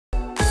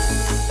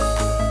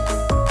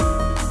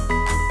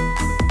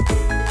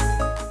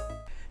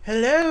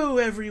Hello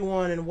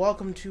everyone and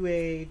welcome to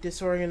a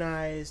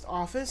disorganized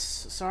office.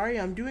 Sorry,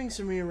 I'm doing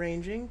some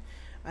rearranging.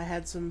 I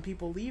had some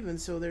people leave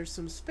and so there's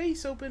some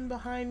space open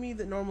behind me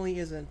that normally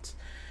isn't.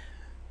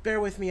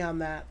 Bear with me on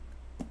that.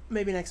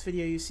 Maybe next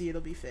video you see it'll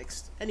be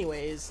fixed.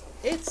 Anyways,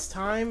 it's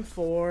time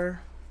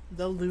for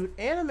the Loot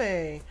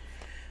Anime.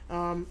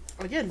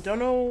 Again, don't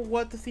know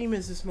what the theme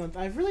is this month.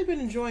 I've really been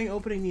enjoying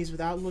opening these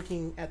without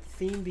looking at the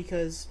theme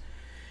because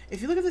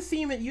if you look at the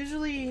theme, it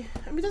usually,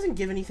 it doesn't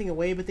give anything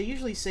away, but they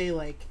usually say,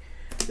 like,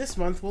 this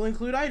month will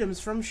include items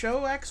from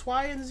show X,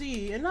 Y, and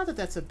Z. And not that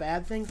that's a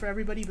bad thing for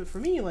everybody, but for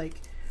me,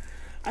 like,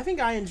 I think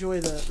I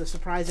enjoy the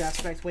surprise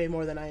aspect way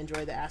more than I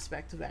enjoy the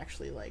aspect of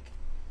actually, like,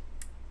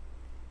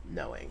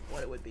 knowing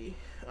what it would be.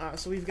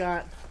 So we've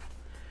got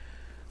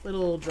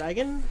little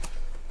dragon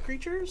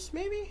creatures,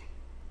 maybe?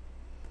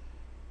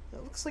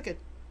 That looks like a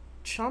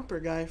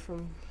chomper guy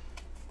from...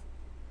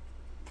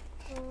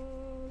 I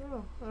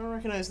don't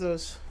recognize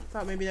those.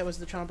 Thought maybe that was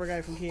the chomper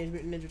guy from Teenage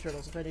Mutant Ninja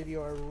Turtles. If any of you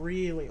are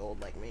really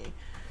old like me,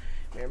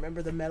 you may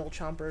remember the metal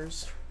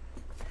chompers.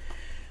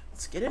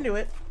 Let's get into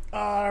it.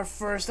 Our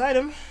first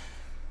item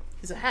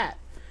is a hat.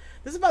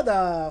 This is about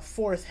the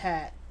fourth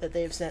hat that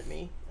they've sent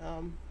me.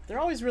 They're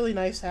always really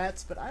nice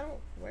hats, but I don't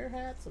wear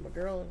hats. I'm a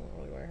girl. I don't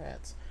really wear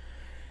hats.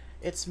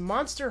 It's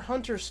Monster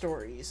Hunter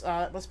Stories.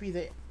 It must be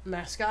the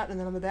mascot, and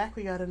then on the back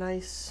we got a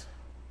nice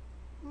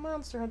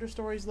Monster Hunter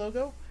Stories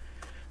logo.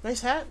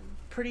 Nice hat.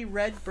 Pretty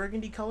red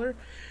burgundy color.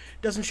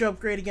 Doesn't show up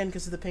great again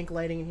because of the pink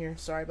lighting in here.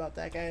 Sorry about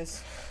that,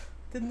 guys.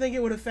 Didn't think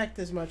it would affect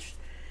as much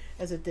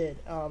as it did.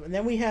 And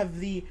then we have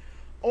the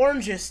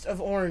orangest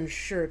of orange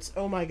shirts.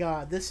 Oh my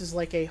god, this is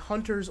like a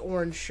hunter's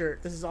orange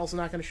shirt. This is also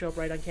not going to show up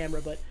right on camera,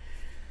 but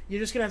you're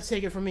just going to have to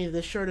take it from me.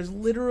 This shirt is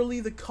literally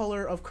the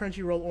color of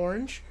Crunchyroll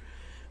orange.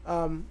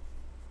 And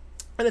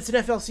it's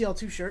an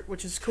FLCL2 shirt,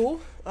 which is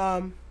cool.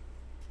 Right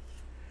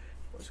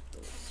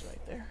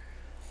there.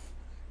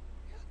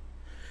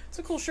 It's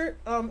a cool shirt.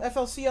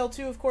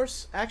 FLCL2, of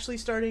course, actually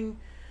starting,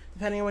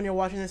 depending on when you're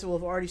watching this, it will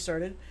have already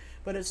started,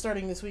 but it's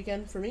starting this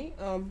weekend for me.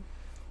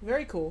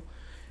 Very cool.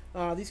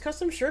 These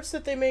custom shirts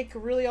that they make are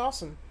really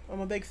awesome. I'm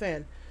a big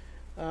fan.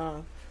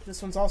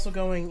 This one's also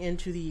going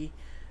into the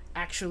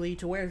actually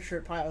to wear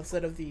shirt pile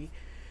instead of the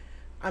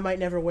I might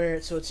never wear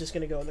it, so it's just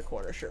going to go in the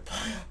corner shirt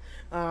pile.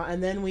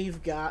 And then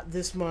we've got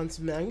this month's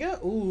manga.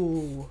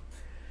 Ooh,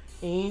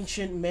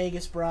 Ancient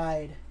Magus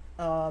Bride.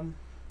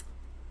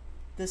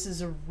 This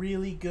is a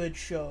really good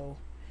show.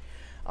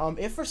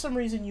 If for some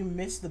reason you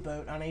missed the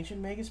boat on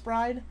Ancient Magus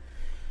Bride,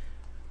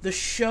 the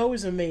show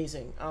is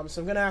amazing.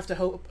 So I'm gonna have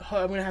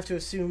to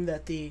assume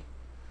that the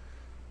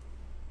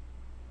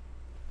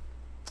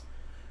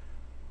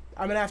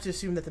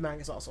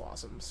manga is also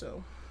awesome.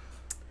 So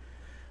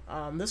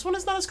this one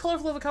is not as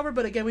colorful of a cover,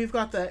 but again, we've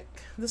got the.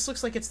 This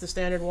looks like it's the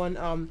standard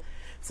one.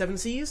 Seven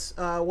Seas.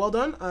 Well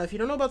done. If you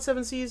don't know about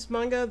Seven Seas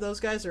manga,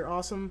 those guys are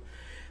awesome.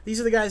 These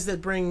are the guys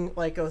that bring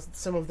like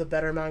some of the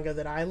better manga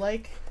that I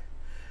like.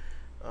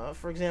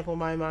 For example,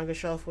 my manga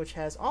shelf, which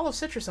has all of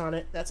Citrus on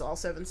it, that's all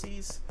Seven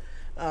Seas.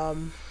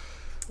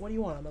 What do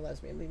you want? I'm a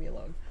lesbian. Leave me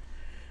alone.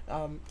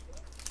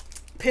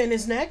 Pin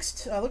is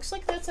next. Looks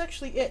like that's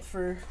actually it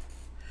for...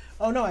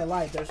 Oh no, I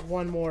lied. There's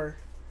one more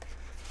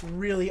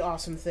really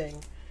awesome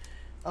thing.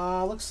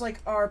 Looks like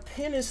our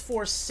pin is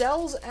for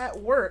Cells at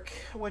Work,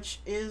 which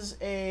is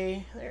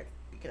a... There,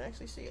 you can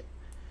actually see it.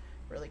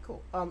 Really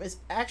cool. It's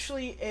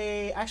actually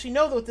a... Actually,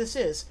 know what this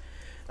is.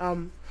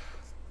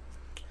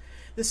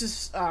 This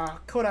is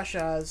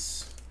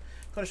Kodansha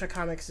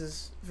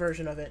Comics'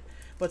 version of it.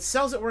 But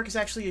Cells at Work is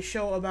actually a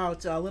show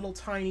about little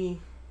tiny...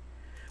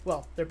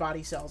 Well, their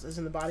body cells, as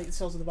in the body,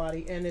 cells of the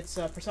body, and it's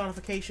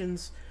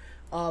personifications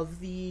of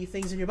the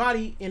things in your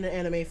body in an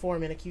anime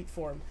form, in a cute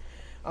form.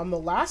 The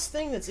last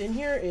thing that's in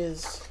here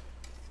is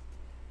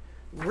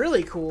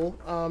really cool.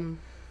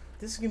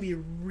 This is going to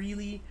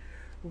be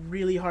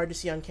really hard to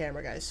see on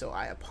camera, guys, so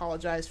I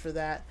apologize for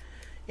that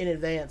in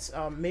advance.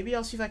 Maybe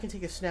I'll see if I can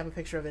snap a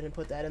picture of it and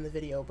put that in the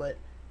video, but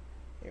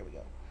here we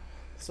go.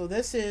 So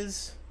this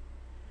is,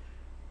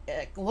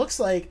 it looks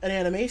like an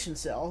animation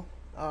cell.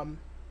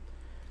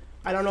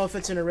 I don't know if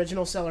it's an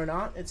original cell or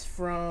not. It's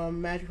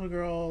from Magical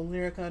Girl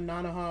Lyrica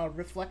Nanoha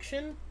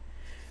Reflection.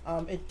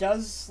 It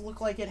does look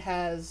like it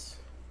has,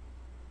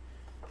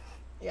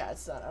 yeah,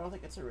 it's not, I don't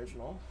think it's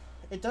original.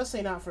 It does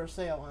say not for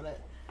sale on it.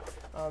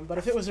 But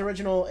if it was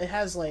original, it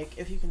has, like,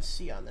 if you can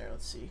see on there,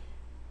 let's see.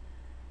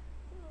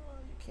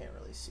 You can't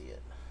really see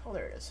it. Oh,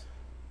 there it is.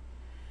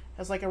 It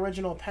has, like,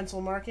 original pencil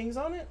markings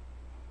on it.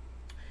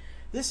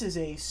 This is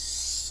a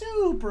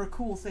super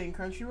cool thing,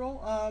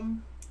 Crunchyroll.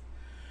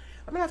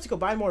 I'm gonna have to go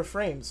buy more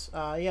frames.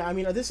 Yeah, I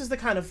mean, this is the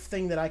kind of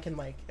thing that I can,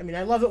 like, I mean,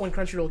 I love it when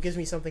Crunchyroll gives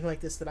me something like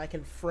this that I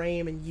can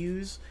frame and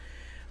use.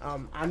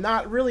 I'm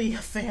not really a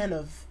fan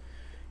of,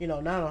 you know,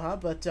 Nanoha,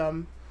 but,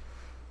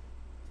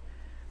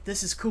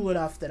 this is cool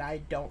enough that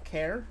I don't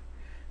care.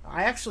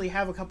 I actually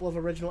have a couple of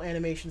original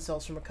animation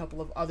cells from a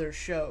couple of other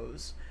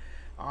shows.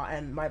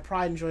 And my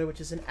pride and joy, which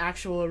is an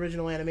actual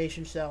original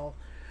animation cell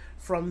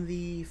from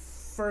the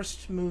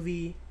first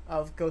movie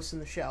of Ghost in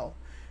the Shell.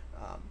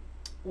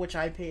 which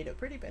I paid a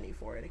pretty penny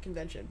for at a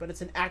convention, but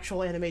it's an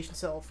actual animation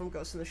cell from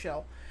Ghost in the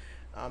Shell.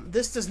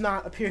 This does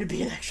not appear to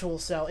be an actual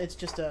cell. It's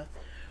just a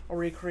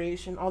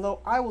recreation, although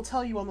I will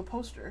tell you on the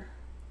poster,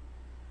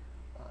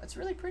 it's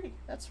really pretty.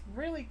 That's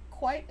really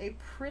quite a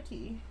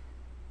pretty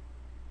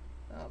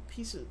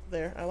piece of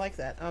there. I like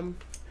that.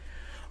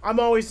 I'm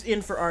always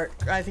in for art.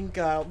 I think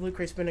Loot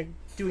Crate's been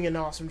doing an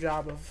awesome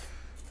job of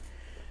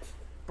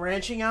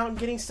branching out and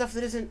getting stuff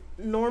that isn't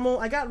normal.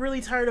 I got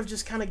really tired of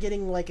just kind of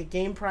getting like a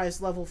game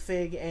prize level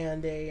fig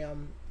and a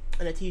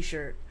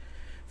t-shirt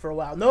for a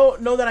while.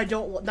 Not that I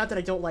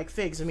don't like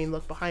figs. I mean,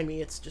 look behind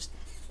me. It's just,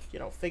 you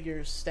know,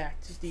 figures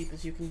stacked as deep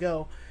as you can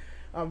go.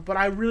 But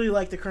I really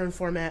like the current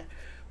format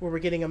where we're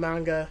getting a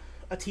manga,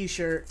 a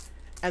t-shirt,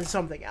 and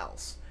something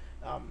else.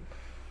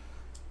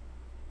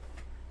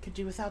 Could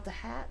do without the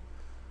hat.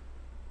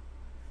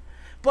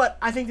 But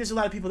I think there's a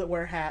lot of people that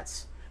wear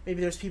hats.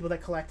 Maybe there's people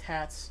that collect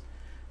hats.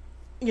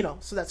 You know,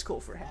 so that's cool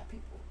for hat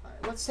people. All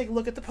right, let's take a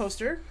look at the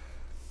poster.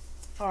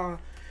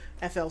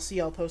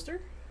 FLCL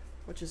poster,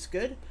 which is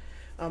good.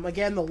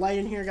 Again, the light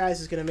in here, guys,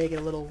 is going to make it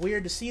a little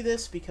weird to see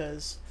this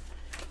because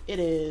it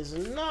is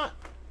not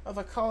of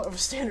a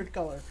standard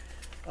color.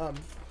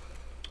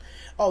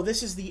 Oh,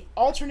 this is the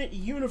alternate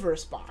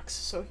universe box.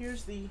 So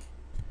here's the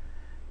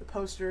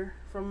poster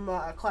from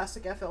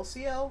classic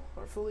FLCL,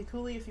 or Fooly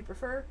Cooly if you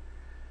prefer.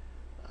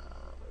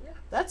 Yeah,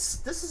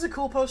 this is a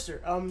cool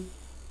poster.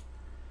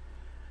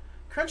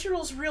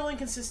 Crunchyroll's real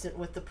inconsistent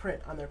with the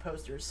print on their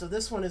posters. So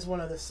this one is one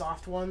of the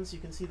soft ones. You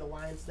can see the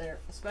lines there,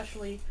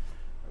 especially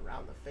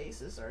around the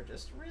faces are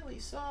just really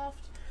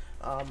soft.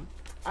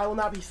 I will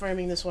not be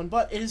framing this one,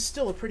 but it is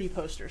still a pretty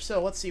poster.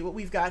 So let's see, what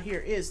we've got here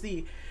is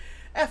the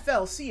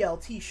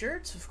FLCL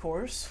t-shirts, of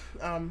course.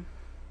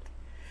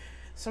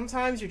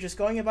 Sometimes you're just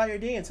going about your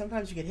day, and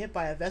sometimes you get hit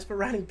by a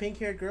Vespa-riding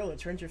pink-haired girl who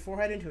turns your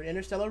forehead into an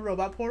interstellar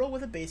robot portal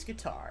with a bass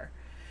guitar.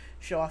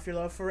 Show off your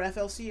love for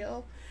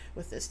FLCL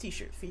with this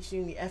t-shirt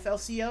featuring the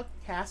FLCL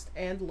cast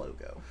and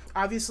logo.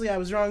 Obviously, I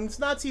was wrong. It's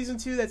not Season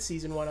 2, that's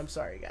Season 1. I'm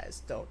sorry,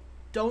 guys.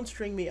 Don't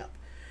string me up.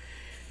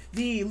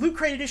 The Loot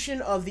Crate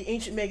edition of the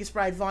Ancient Magus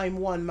Bride Volume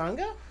 1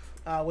 manga,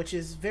 which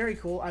is very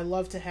cool. I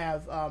love to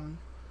have...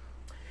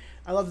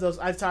 I love those.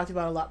 I've talked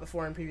about a lot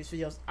before in previous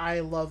videos. I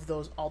love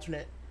those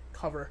alternate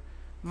cover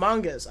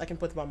mangas. I can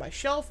put them on my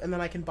shelf, and then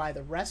I can buy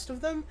the rest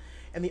of them,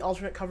 and the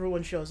alternate cover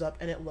one shows up,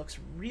 and it looks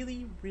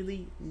really,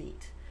 really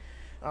neat.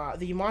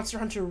 The Monster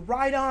Hunter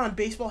Ride On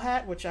baseball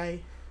hat, which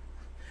sorry,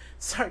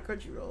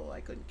 Crunchyroll, I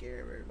couldn't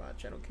care very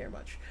much. I don't care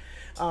much.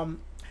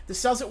 The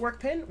Cells at Work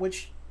pin,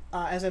 which,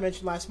 as I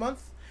mentioned last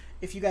month,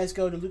 if you guys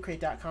go to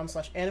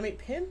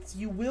lootcrate.com/animatepins,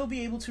 you will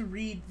be able to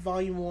read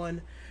Volume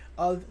 1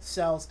 of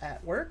Cells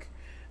at Work.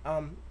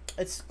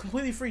 It's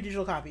completely free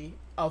digital copy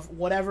of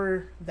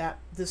whatever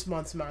this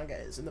month's manga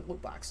is in the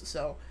book box.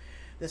 So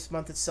this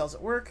month it Cells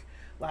at Work.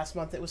 Last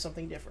month it was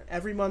something different.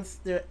 Every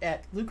month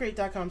at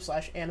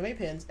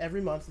lootcrate.com/animatepins,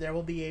 every month there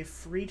will be a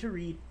free to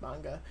read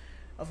manga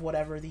of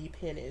whatever the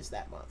pin is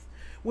that month,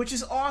 which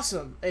is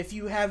awesome. If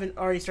you haven't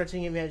already started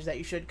taking advantage of that,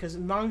 you should, because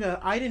manga,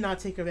 I did not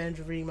take advantage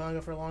of reading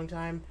manga for a long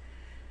time.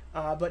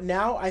 But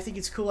now I think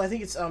it's cool. I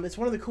think it's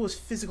one of the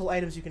coolest physical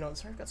items you can own.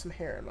 Sorry, I've got some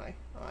hair in my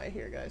eye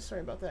here, guys.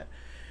 Sorry about that.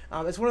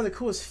 It's one of the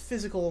coolest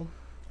physical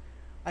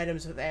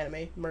items of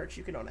anime merch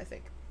you can own, I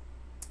think.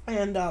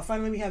 And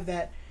finally, we have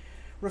that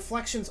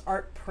Reflections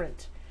art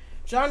print.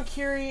 John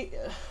Curie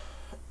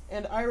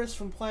and Iris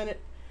from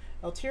planet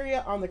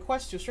Alteria on the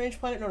quest to a strange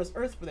planet known as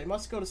Earth, where they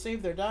must go to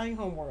save their dying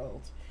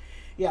homeworld.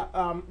 Yeah,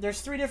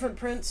 there's 3 different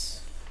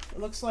prints.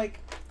 It looks like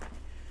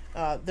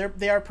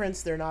they are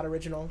prints. They're not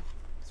original.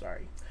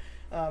 Sorry.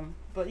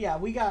 But yeah,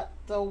 we got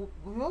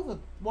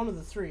one of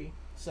the 3,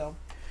 so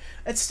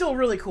it's still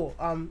really cool.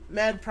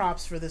 Mad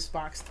props for this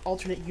box,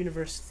 alternate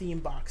universe theme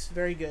box,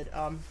 very good.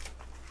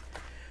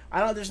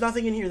 There's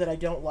nothing in here that I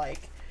don't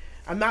like.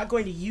 I'm not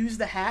going to use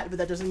the hat, but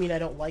that doesn't mean I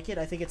don't like it.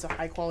 I think it's a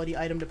high quality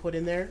item to put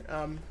in there.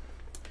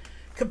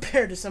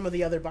 Compared to some of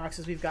the other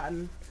boxes we've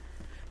gotten,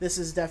 this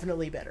is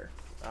definitely better.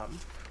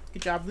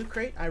 Good job, Loot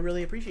Crate. I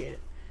really appreciate it.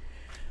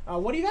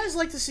 What do you guys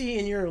like to see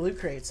in your Loot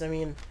Crates? I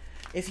mean,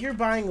 if you're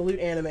buying a loot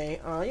anime,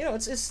 you know,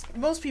 it's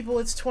most people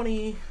it's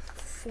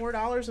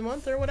 $24 a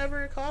month or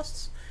whatever it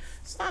costs.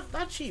 It's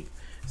not cheap.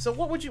 So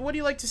what do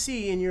you like to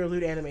see in your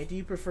loot anime? Do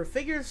you prefer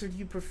figures, or do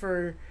you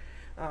prefer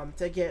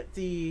to get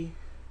the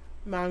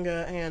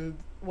manga and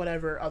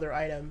whatever other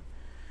item?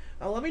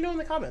 Let me know in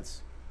the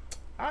comments.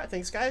 Alright,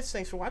 thanks guys.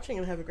 Thanks for watching,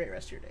 and have a great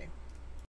rest of your day.